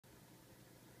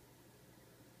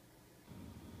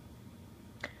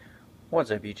What's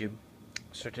up, YouTube?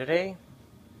 So today,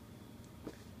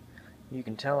 you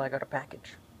can tell I got a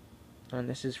package, and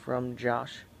this is from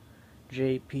Josh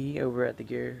JP over at the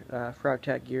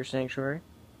Frogtac Gear Sanctuary.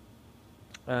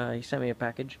 He sent me a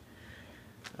package.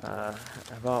 I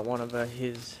bought one of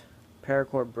his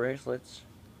paracord bracelets,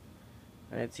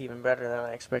 and it's even better than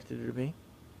I expected it to be.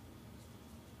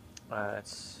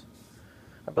 It's,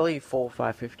 I believe, full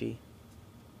 550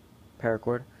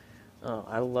 paracord.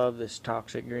 I love this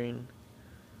toxic green.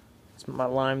 My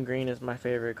lime green is my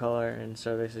favorite color, and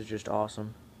so this is just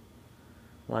awesome.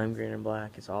 Lime green and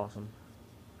black, it's awesome.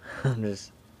 I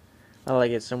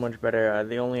like it so much better.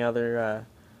 The only other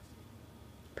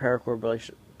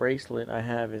paracord bracelet I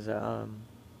have is a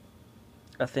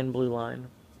thin blue line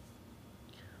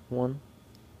one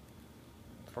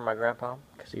for my grandpa,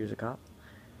 because he was a cop.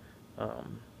 So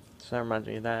that reminds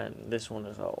me of that. This one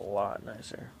is a lot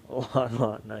nicer. A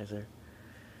lot nicer.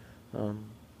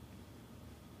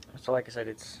 So like I said,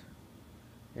 it's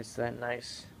that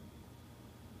nice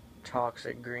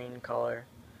toxic green color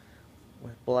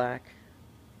with black.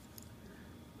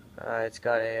 It's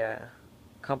got a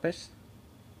compass,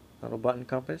 little button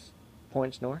compass,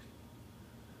 points north.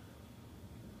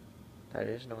 That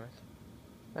is north.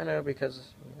 I know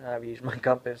because I've used my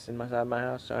compass inside my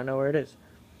house, so I know where it is.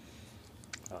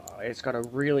 It's got a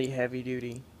really heavy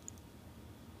duty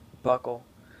buckle.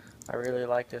 I really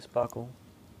like this buckle.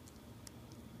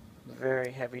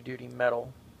 Very heavy duty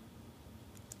metal,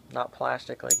 not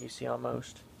plastic like you see on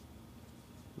most.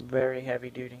 Very heavy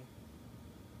duty.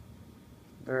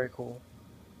 Very cool.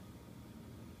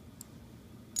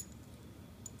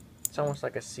 It's almost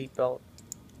like a seatbelt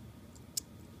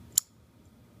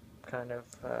kind of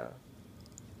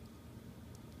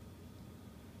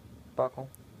buckle.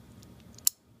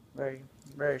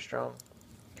 Very strong.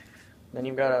 Then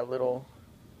you've got a little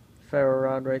ferro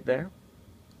rod right there.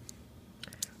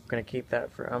 I'm gonna keep that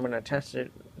I'm gonna test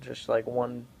it just like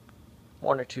one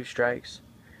or two strikes,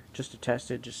 just to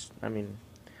test it. Just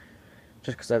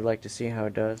because I'd like to see how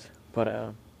it does.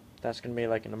 But that's gonna be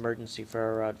like an emergency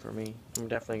ferro rod for me. I'm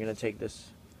definitely gonna take this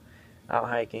out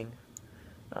hiking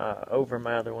over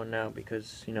my other one now,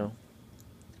 because it'll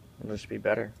just be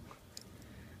better.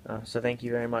 So thank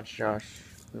you very much, Josh.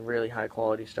 Really high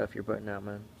quality stuff you're putting out,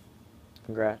 man.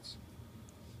 Congrats.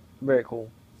 Very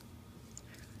cool.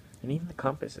 And even the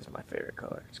compass is my favorite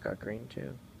color. It's got green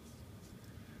too.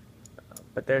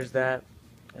 But there's that.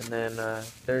 And then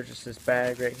there's just this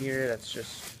bag right here that's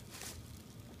just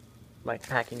like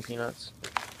packing peanuts.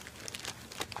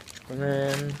 And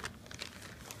then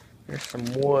there's some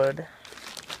wood.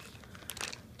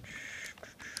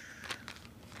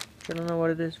 I don't know what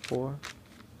it is for.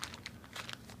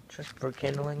 Just for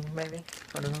kindling, maybe?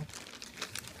 I don't know.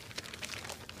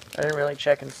 I didn't really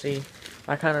check and see.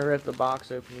 I kind of ripped the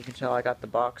box open. You can tell I got the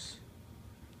box.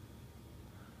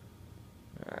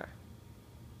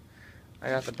 I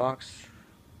got the box.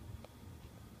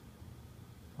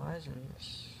 Why isn't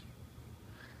this?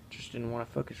 Just didn't want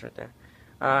to focus right there.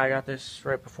 I got this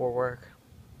right before work.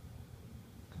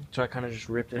 So I kind of just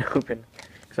ripped it open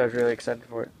because I was really excited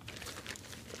for it.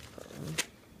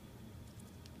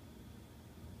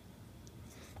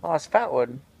 Oh, it's fat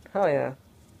wood. Hell yeah.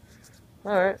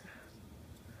 Alright.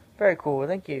 Very cool,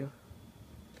 thank you.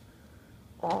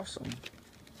 Awesome.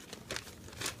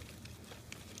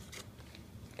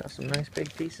 Got some nice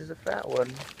big pieces of fat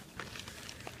wood.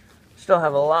 Still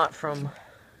have a lot from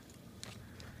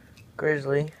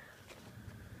Grizzly.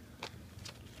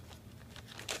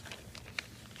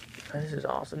 This is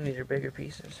awesome, these are bigger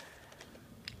pieces.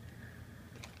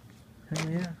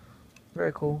 And yeah,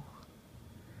 very cool.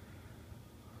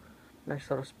 Nice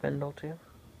little spindle too.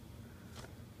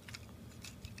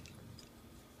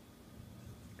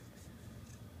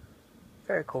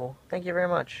 Very cool. Thank you very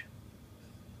much.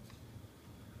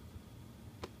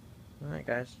 Alright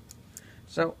guys.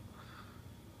 So,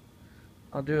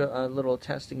 I'll do a little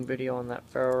testing video on that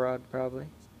ferro rod probably.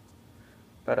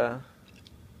 But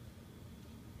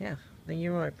yeah. Thank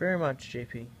you very much,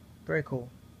 JP. Very cool.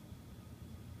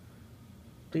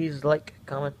 Please like,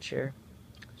 comment, share,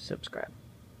 subscribe.